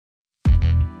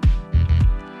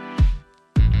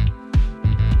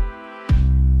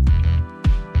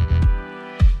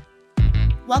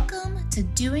to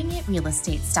Doing It Real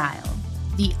Estate Style,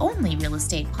 the only real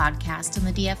estate podcast in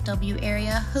the DFW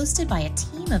area hosted by a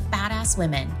team of badass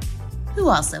women who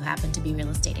also happen to be real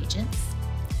estate agents.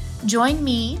 Join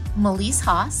me, Melise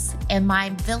Haas, and my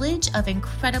village of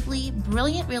incredibly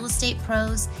brilliant real estate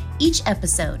pros each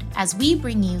episode as we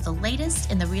bring you the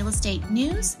latest in the real estate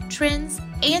news, trends,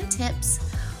 and tips,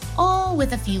 all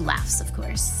with a few laughs, of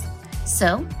course.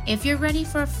 So, if you're ready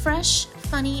for a fresh,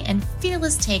 funny, and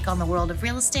fearless take on the world of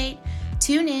real estate,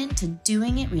 tune in to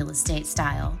Doing It Real Estate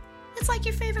Style. It's like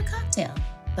your favorite cocktail,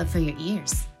 but for your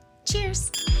ears.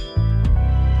 Cheers.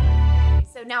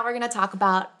 So now we're going to talk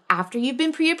about after you've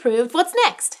been pre-approved, what's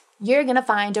next? You're going to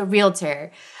find a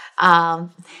realtor.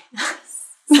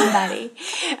 Somebody.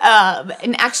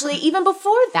 And actually, even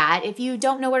before that, if you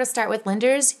don't know where to start with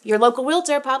lenders, your local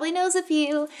realtor probably knows a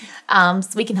few. So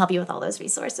we can help you with all those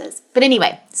resources. But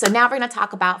anyway, so now we're going to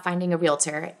talk about finding a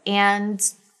realtor. And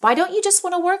why don't you just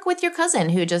want to work with your cousin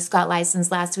who just got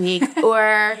licensed last week?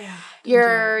 Or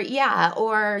sketchy.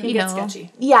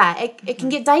 Yeah, it can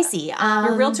get dicey.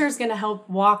 Your realtor is going to help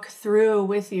walk through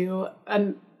with you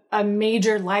a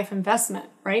major life investment,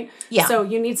 right? Yeah. So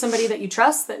you need somebody that you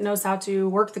trust that knows how to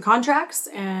work the contracts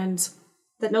and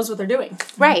that knows what they're doing.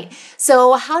 Right.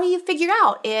 So how do you figure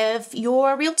out if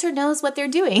your realtor knows what they're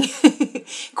doing?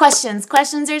 Questions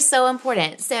are so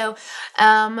important. So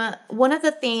one of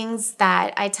the things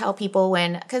that I tell people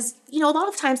because, a lot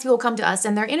of times people come to us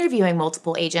and they're interviewing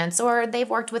multiple agents or they've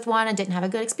worked with one and didn't have a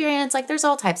good experience. Like there's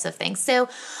all types of things. So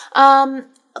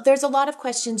there's a lot of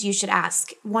questions you should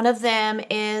ask. One of them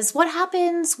is, what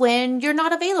happens when you're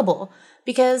not available?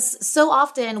 Because so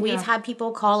often we've had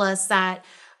people call us that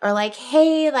are like,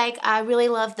 hey, I really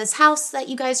love this house that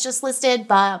you guys just listed,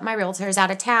 but my realtor is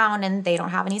out of town and they don't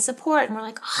have any support. And we're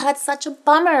like, oh, that's such a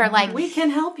bummer. Like, we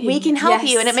can help you. We can help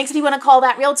you. And it makes me want to call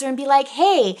that realtor and be like,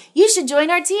 hey, you should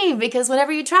join our team because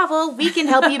whenever you travel, we can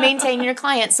help you maintain your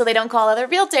clients so they don't call other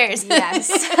realtors. Yes.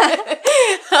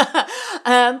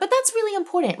 But that's really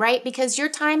important, right? Because your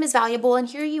time is valuable and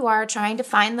here you are trying to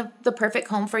find the perfect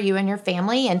home for you and your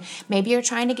family. And maybe you're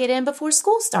trying to get in before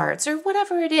school starts or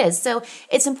whatever it is. So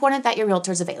it's important that your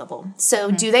realtor's available. So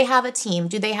do they have a team?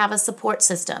 Do they have a support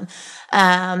system?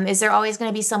 Is there always going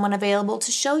to be someone available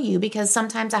to show you? Because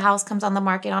sometimes a house comes on the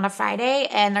market on a Friday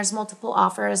and there's multiple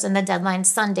offers and the deadline's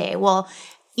Sunday. Well,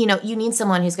 you need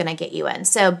someone who's going to get you in.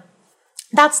 So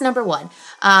that's number one.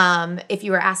 If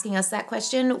you were asking us that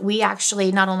question, we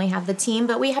actually not only have the team,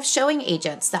 but we have showing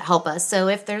agents that help us. So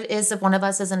if one of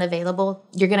us isn't available,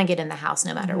 you're going to get in the house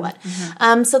no matter what.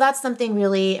 So that's something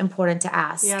really important to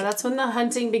ask. Yeah, that's when the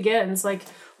hunting begins. Like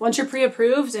once you're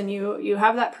pre-approved and you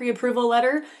have that pre-approval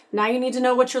letter, now you need to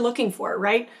know what you're looking for,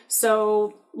 right?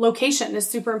 So location is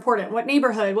super important. What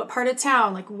neighborhood, what part of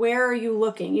town, like where are you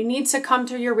looking? You need to come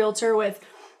to your realtor with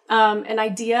an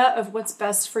idea of what's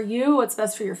best for you, what's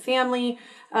best for your family,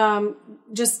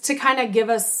 just to kind of give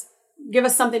us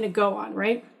something to go on,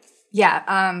 right?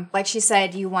 Yeah. Like she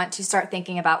said, you want to start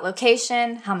thinking about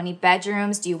location. How many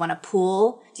bedrooms? Do you want a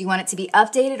pool? Do you want it to be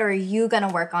updated, or are you going to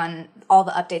work on all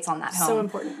the updates on that home? So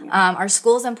important. Yeah. Are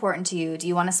schools important to you? Do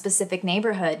you want a specific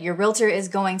neighborhood? Your realtor is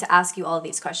going to ask you all of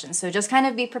these questions. So just kind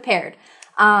of be prepared.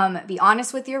 Be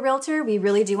honest with your realtor. We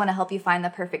really do want to help you find the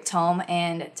perfect home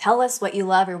and tell us what you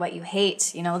love or what you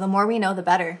hate. The more we know, the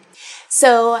better.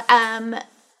 So,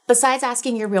 besides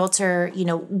asking your realtor,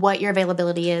 what your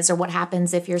availability is or what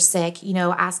happens if you're sick,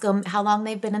 ask them how long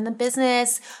they've been in the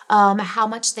business, how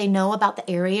much they know about the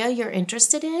area you're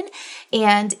interested in.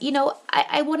 And,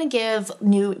 I want to give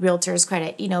new realtors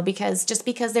credit, because just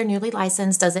because they're newly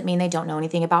licensed doesn't mean they don't know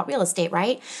anything about real estate,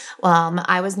 right?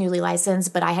 I was newly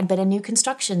licensed, but I had been in new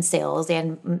construction sales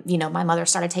and, my mother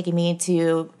started taking me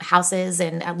to houses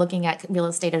and looking at real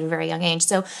estate at a very young age.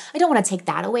 So I don't want to take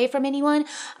that away from anyone.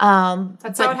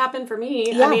 That's how it happened for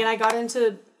me. Yeah. I mean, I got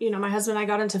into, my husband and I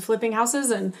got into flipping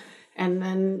houses and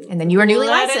then you were newly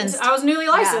licensed. I was newly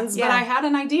licensed, but I had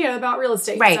an idea about real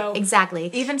estate. Right, so. exactly.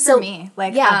 Even for me,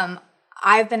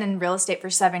 I've been in real estate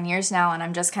for 7 years now, and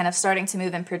I'm just kind of starting to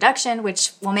move in production,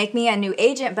 which will make me a new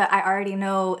agent, but I already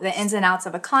know the ins and outs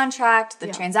of a contract, the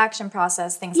transaction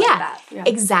process, things like that. Yeah,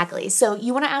 exactly. So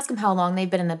you want to ask them how long they've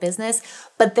been in the business,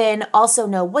 but then also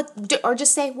know or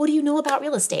just say, what do you know about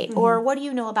real estate? Or what do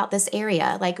you know about this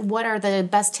area? Like, what are the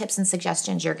best tips and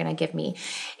suggestions you're going to give me?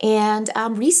 And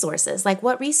resources, like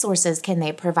what resources can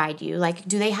they provide you? Like,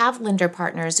 do they have lender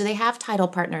partners? Do they have title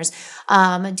partners?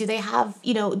 Do they have,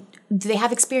 do they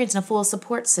have experience in a full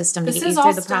support system to get you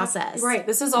through the process? Right.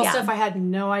 This is all stuff I had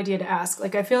no idea to ask.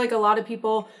 Like, I feel like a lot of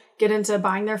people get into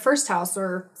buying their first house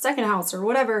or second house or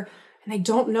whatever, and they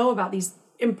don't know about these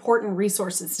important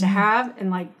resources to have.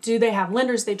 And like, do they have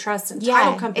lenders they trust and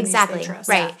title companies they trust?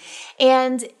 Right.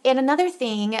 And another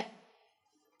thing,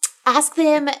 ask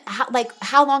them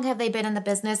how long have they been in the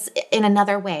business in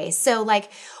another way. So like,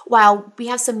 while we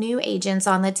have some new agents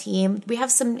on the team, we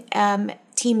have some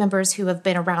team members who have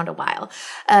been around a while.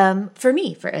 For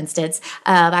me, for instance,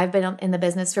 I've been in the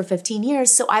business for 15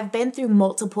 years, so I've been through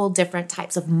multiple different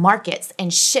types of markets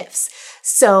and shifts.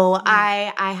 So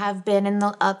I have been in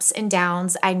the ups and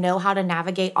downs. I know how to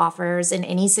navigate offers in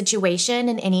any situation,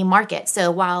 in any market.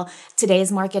 So while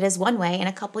today's market is one way, in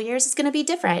a couple of years it's going to be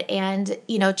different. And,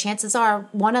 chances are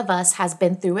one of us has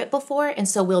been through it before, and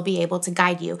so we'll be able to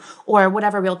guide you, or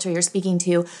whatever realtor you're speaking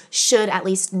to should at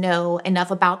least know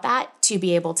enough about that to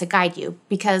be able to guide you,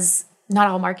 because not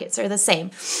all markets are the same.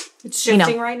 It's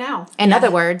shifting right now. In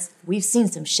other words, we've seen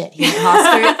some shit here at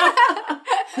Hosford.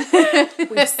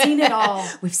 We've seen it all.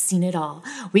 We've seen it all.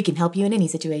 We can help you in any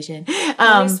situation.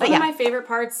 One of my favorite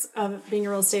parts of being a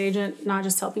real estate agent, not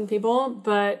just helping people,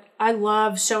 but I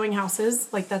love showing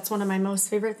houses. Like, that's one of my most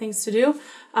favorite things to do.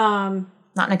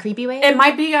 Not in a creepy way? It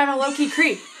might be I'm a low-key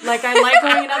creep. Like, I like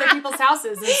going in other people's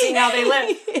houses and seeing how they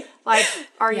live. Like,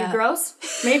 are you gross?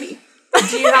 Maybe.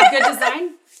 Do you have good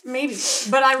design? Maybe.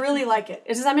 But I really like it.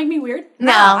 Does that make me weird?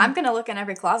 No, I'm going to look in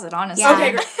every closet, honestly. Yeah.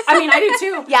 Okay, great. I mean, I do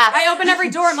too. Yeah. I open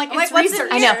every door. I'm like, it's what's in research.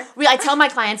 I know. I tell my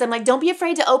clients, I'm like, don't be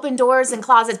afraid to open doors and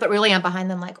closets, but really I'm behind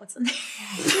them like, what's in there?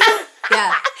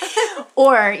 Yeah.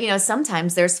 Or,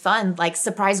 sometimes there's fun, like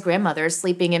surprise grandmothers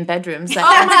sleeping in bedrooms that Oh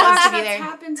aren't my supposed gosh, to be that's there.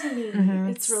 happened to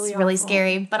me. It's really Really awful.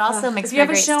 scary, but also makes If for you a have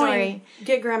a great showing, story.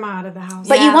 get grandma out of the house.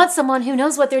 But you Yeah. want someone who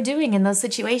knows what they're doing in those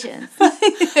situations.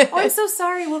 Oh, I'm so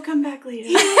sorry. We'll come back later.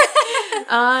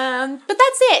 But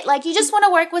that's it. Like, you just want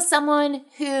to work with someone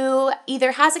who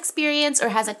either has experience or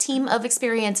has a team of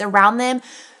experience around them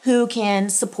who can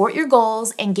support your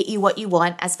goals and get you what you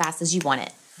want as fast as you want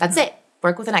it. That's it.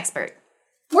 Work with an expert.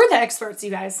 We're the experts,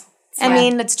 you guys. I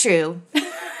mean, that's true.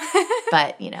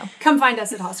 But, Come find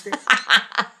us at Haas Group.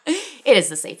 it is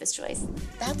the safest choice.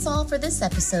 That's all for this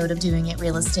episode of Doing It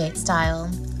Real Estate Style.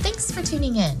 Thanks for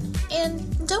tuning in.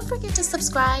 And don't forget to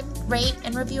subscribe, rate,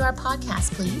 and review our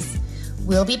podcast, please.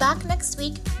 We'll be back next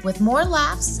week with more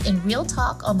laughs and real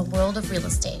talk on the world of real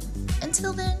estate.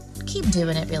 Until then, keep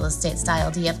doing it real estate style,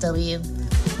 DFW.